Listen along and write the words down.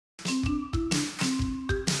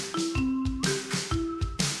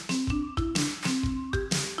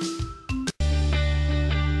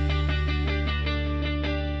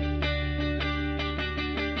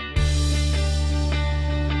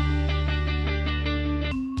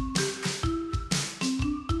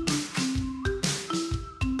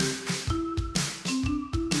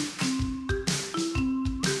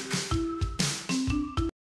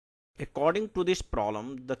according to this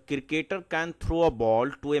problem, the cricketer can throw a ball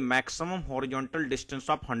to a maximum horizontal distance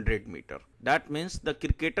of 100 meter. That means the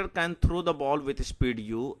cricketer can throw the ball with speed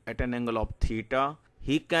u at an angle of theta.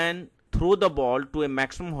 He can throw the ball to a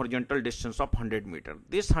maximum horizontal distance of 100 meter.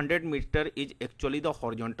 This 100 meter is actually the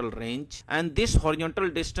horizontal range, and this horizontal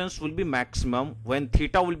distance will be maximum when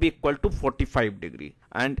theta will be equal to 45 degree.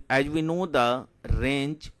 And as we know, the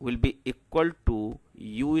range will be equal to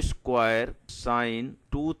u square sine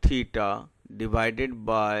 2 theta divided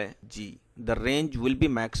by g. The range will be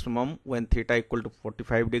maximum when theta equal to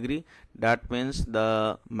 45 degree. That means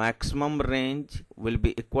the maximum range will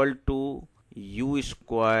be equal to u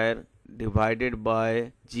square divided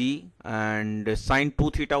by g, and sine 2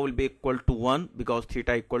 theta will be equal to 1 because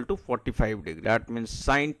theta equal to 45 degree. That means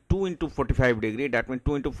sine 2 into 45 degree, that means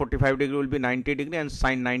 2 into 45 degree will be 90 degree, and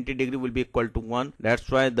sine 90 degree will be equal to 1.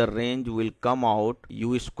 That's why the range will come out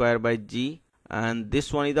u square by g, and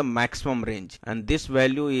this one is the maximum range, and this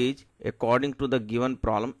value is according to the given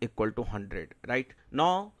problem equal to 100. Right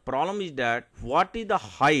now problem is that what is the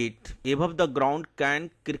height above the ground can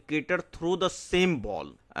cricketer throw the same ball,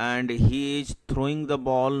 and he is throwing the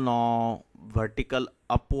ball now vertical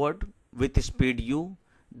upward with speed u.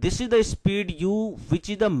 This is the speed u, which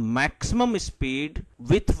is the maximum speed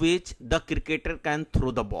with which the cricketer can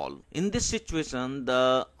throw the ball. In this situation,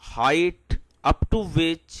 the height up to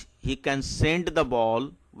which he can send the ball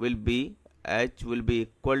will be h will be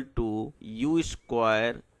equal to u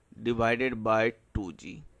square divided by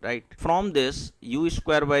 2g. Right, from this u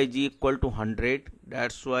square by g equal to 100.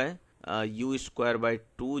 That's why u square by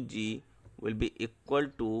 2g will be equal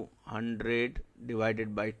to 100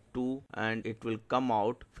 divided by 2, and it will come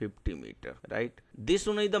out 50 meter. Right, this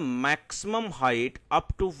one is the maximum height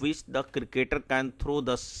up to which the cricketer can throw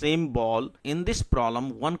the same ball. In this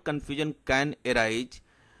problem, one confusion can arise.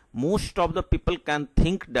 Most of the people can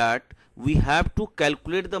think that we have to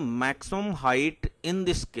calculate the maximum height in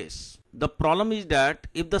this case. The problem is that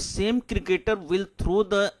if the same cricketer will throw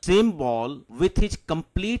the same ball with his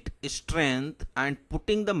complete strength and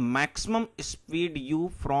putting the maximum speed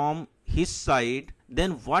u from his side,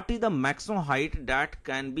 then what is the maximum height that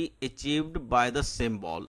can be achieved by the same ball?